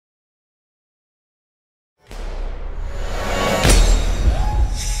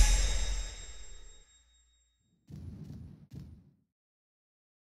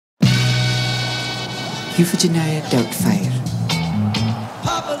Euphegenia Doubtfire.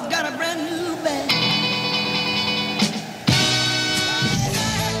 Papa's got a brand new bag.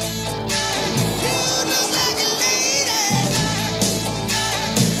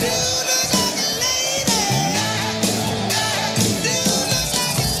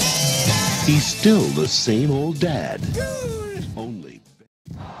 He's still the same old dad. Only.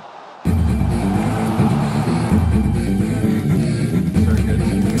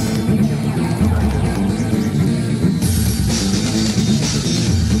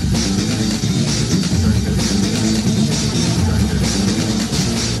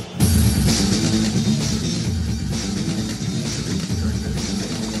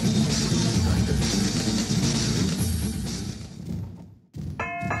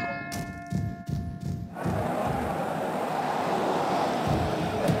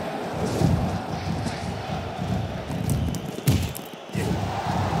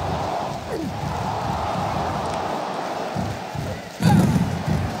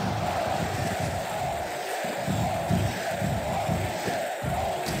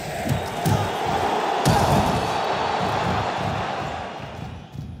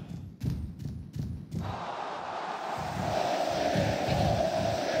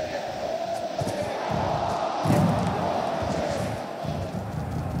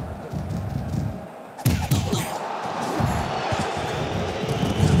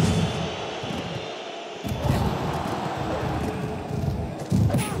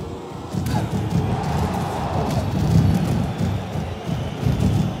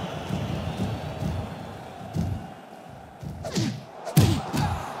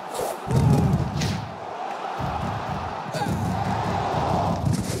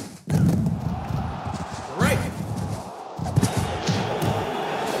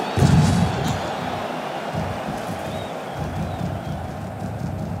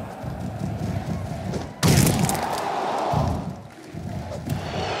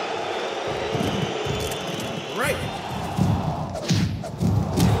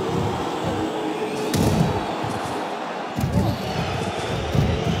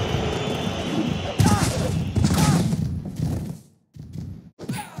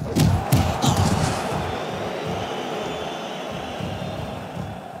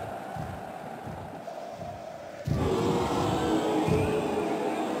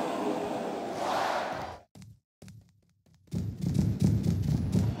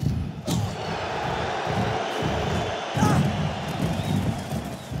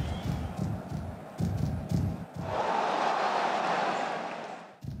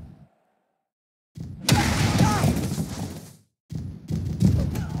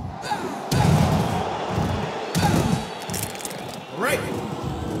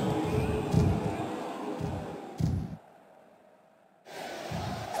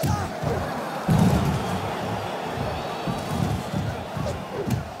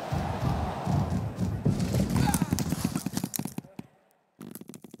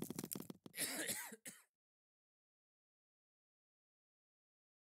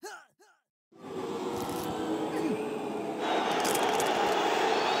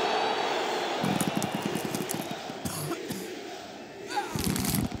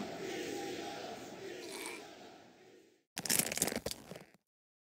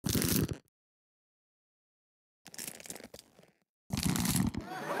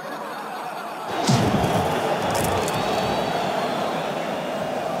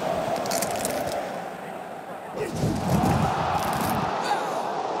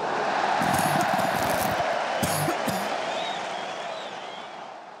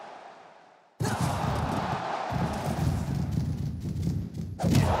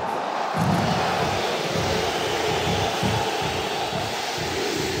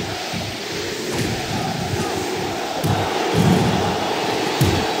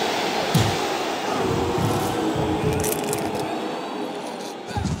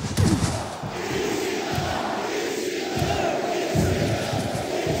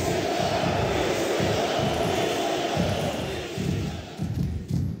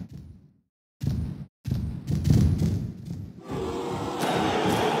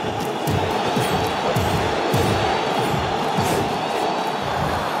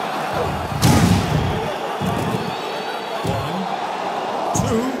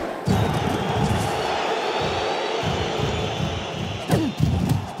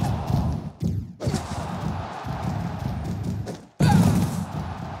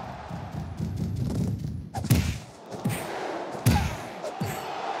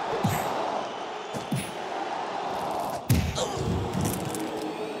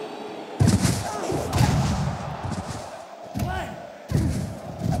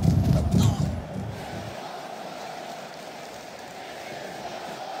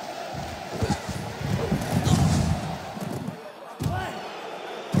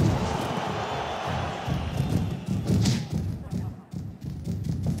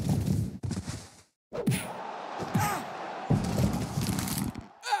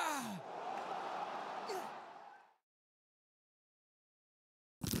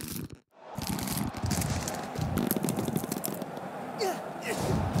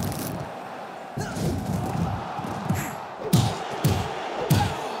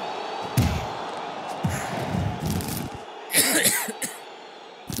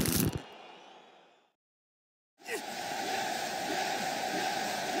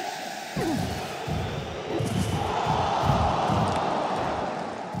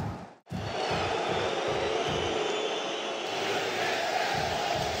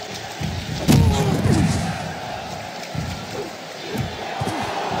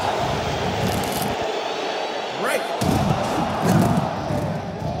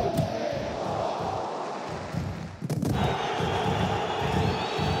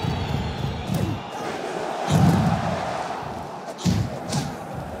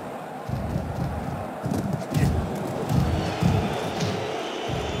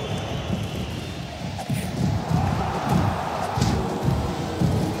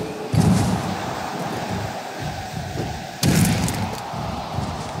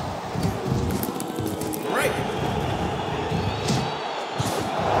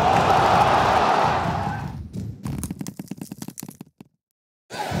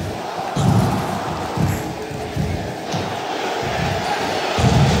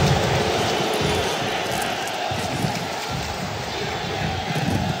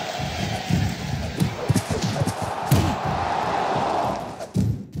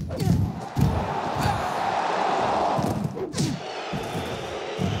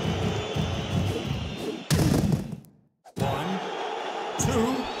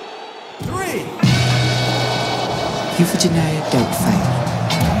 2, 3. Euphigenia Doubtfire.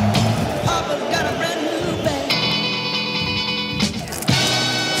 Papa's got a brand new bag.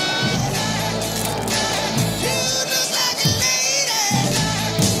 You look like a lady.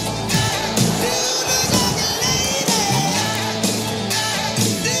 You look like a lady.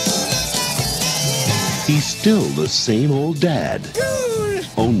 He's still the same old dad,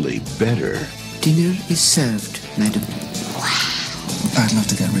 only better. Dinner is served, madam. I'd love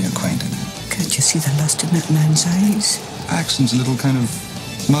to get reacquainted. Can't you see the lust in that man's eyes? Accent's a little kind of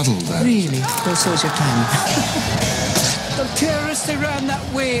muddled there. Really? Well, so's your time. The terrorists, they ran that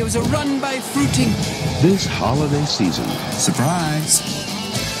way. It was a run by fruiting. This holiday season, Surprise!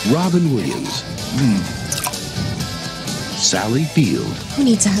 Robin Williams, Sally Field, Who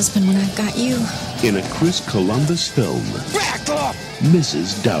needs a husband when I've got you? in a Chris Columbus film, Back off!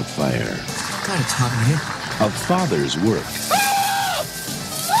 Mrs. Doubtfire. God, it's hot in here. A father's work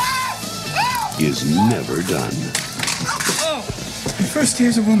is never done. My first day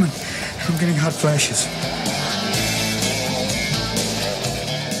as a woman. I'm getting hot flashes.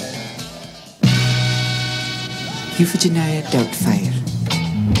 Euphigenia Doubtfire.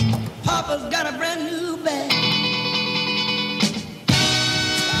 Papa's got a brand new bag.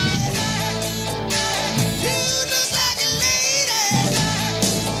 You look like a lady.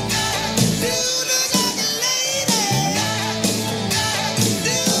 You look like a lady.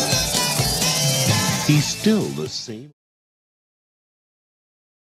 You look like a lady. He's still the same.